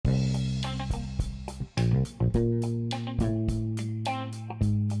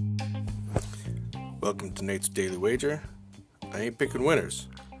Welcome to Nate's Daily Wager. I ain't picking winners,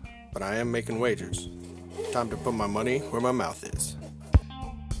 but I am making wagers. Time to put my money where my mouth is.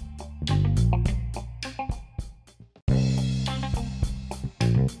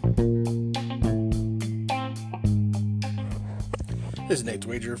 This is Nate's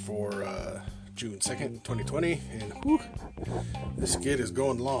Wager for June 2nd, 2020, and this skid is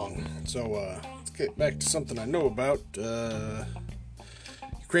going long. So let's get back to something I know about,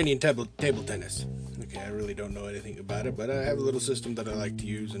 Ukrainian table tennis. Okay, I really don't know anything about it, but I have a little system that I like to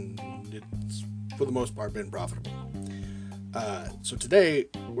use, and it's, for the most part, been profitable. So today,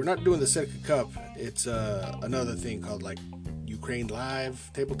 we're not doing the Seneca Cup. It's another thing called, like, Ukraine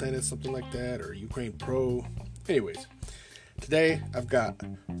Live Table Tennis, something like that, or Ukraine Pro. Anyways, today I've got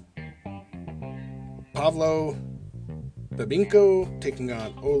Pavlo Babinko taking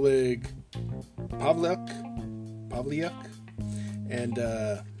on Oleg Pavlyuk, and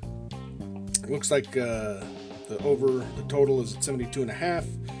it looks like the total is at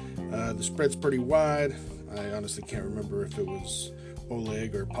 72.5. The spread's pretty wide. I honestly can't remember if it was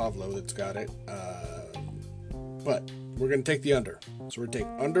Oleg or Pavlo that's got it, but we're going to take the under. So we're going to take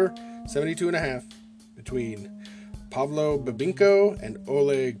under 72.5 between Pavlo Babinko and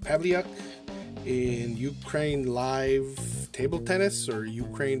Oleg Pavlyuk in Ukraine Live Table Tennis or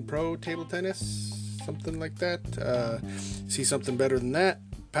Ukraine Pro Table Tennis, something like that. See something better than that?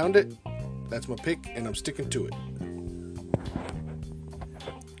 Pound it. That's my pick, and I'm sticking to it.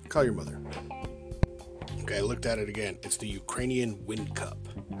 Call your mother. Okay, I looked at it again. It's the Ukrainian Wind Cup.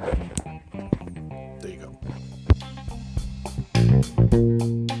 There you go.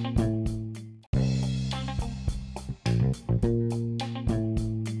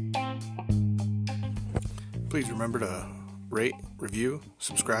 Please remember to rate, review,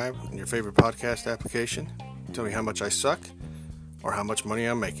 subscribe in your favorite podcast application. Tell me how much I suck or how much money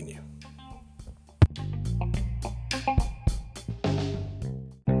I'm making you.